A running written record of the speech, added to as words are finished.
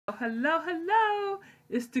hello, hello.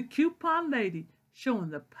 It's the coupon lady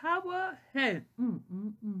showing the power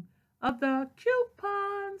of the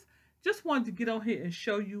coupons. Just wanted to get on here and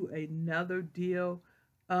show you another deal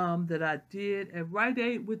that I did at Rite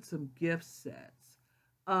Aid with some gift sets.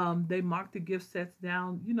 They marked the gift sets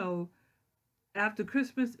down. You know, after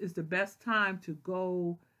Christmas is the best time to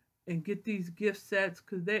go and get these gift sets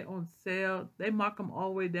because they're on sale. They mark them all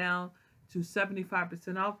the way down to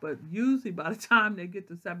 75% off, but usually by the time they get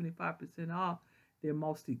to 75% off, they're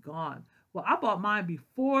mostly gone. Well, I bought mine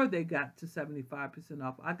before they got to 75%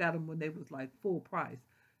 off. I got them when they was like full price.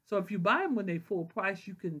 So if you buy them when they full price,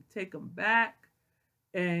 you can take them back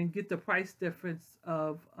and get the price difference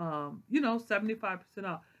of 75%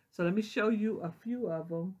 off. So let me show you a few of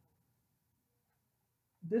them.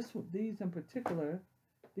 These in particular,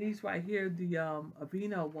 these right here, the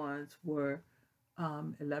Aveeno ones were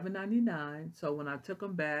 $11.99. So when I took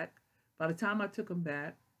them back, by the time I took them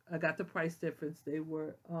back, I got the price difference. They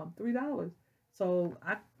were $3. So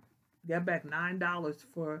I got back $9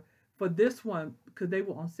 for this one because they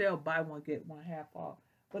were on sale, buy one get one half off.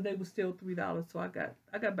 But they were still $3. So I got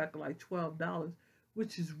back like $12,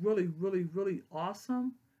 which is really, really, really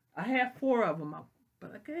awesome. I had 4 of them,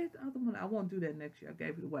 but I gave the other one. I won't do that next year. I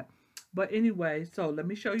gave it away. But anyway, so let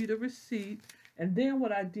me show you the receipt. And then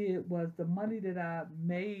what I did was the money that I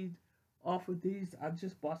made off of these, I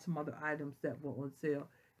just bought some other items that were on sale.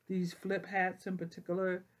 These flip hats in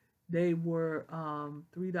particular, they were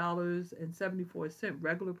 $3.74.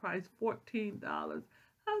 Regular price, $14. I was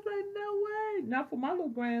like, no way. Not for my little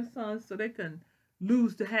grandsons, so they can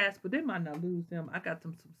lose the hats, but they might not lose them. I got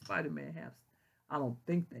them some Spider-Man hats. I don't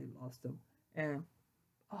think they lost them. And,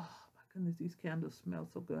 oh, my goodness, these candles smell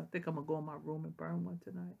so good. I think I'm going to go in my room and burn one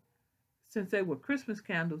tonight. Since they were Christmas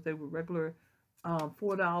candles, they were regular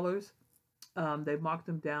 $4. They marked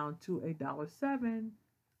them down to $1.07.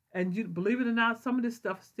 And you believe it or not, some of this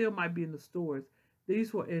stuff still might be in the stores.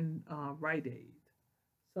 These were in Rite Aid.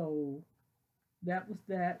 So that was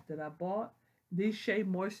that I bought. These Shea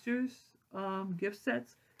Moistures gift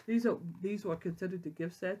sets. These were considered the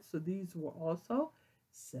gift sets. So these were also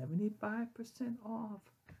 75% off.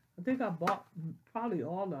 I think I bought probably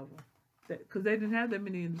all of them because they didn't have that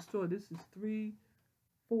many in the store. This is 3,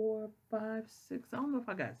 4, 5, 6. I don't know if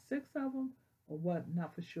I got 6 of them or what,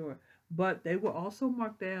 not for sure. But they were also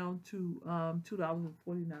marked down to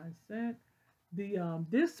 $2.49.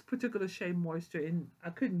 This particular Shea Moisture, and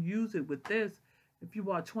I couldn't use it with this. If you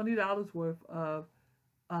bought $20 worth of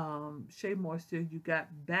Shea Moisture, you got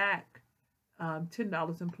back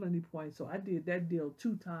 $10 in plenty points. So I did that deal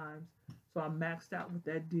 2 times. So I maxed out with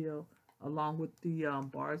that deal along with the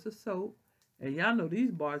bars of soap. And y'all know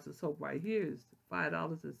these bars of soap right here is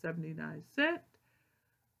 $5.79.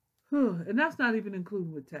 And that's not even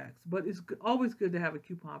including with tax. But it's always good to have a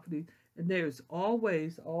coupon for these. And there's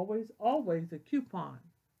always, always, always a coupon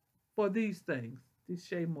for these things, these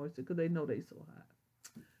Shea Moisture, because they know they so hot.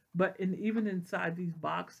 But even inside these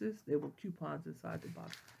boxes, there were coupons inside the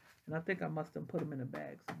box. And I think I must have put them in a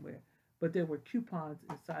bag somewhere. But there were coupons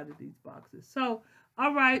inside of these boxes. So,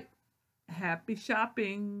 all right. Happy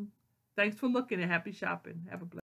shopping. Thanks for looking and happy shopping. Have a blessed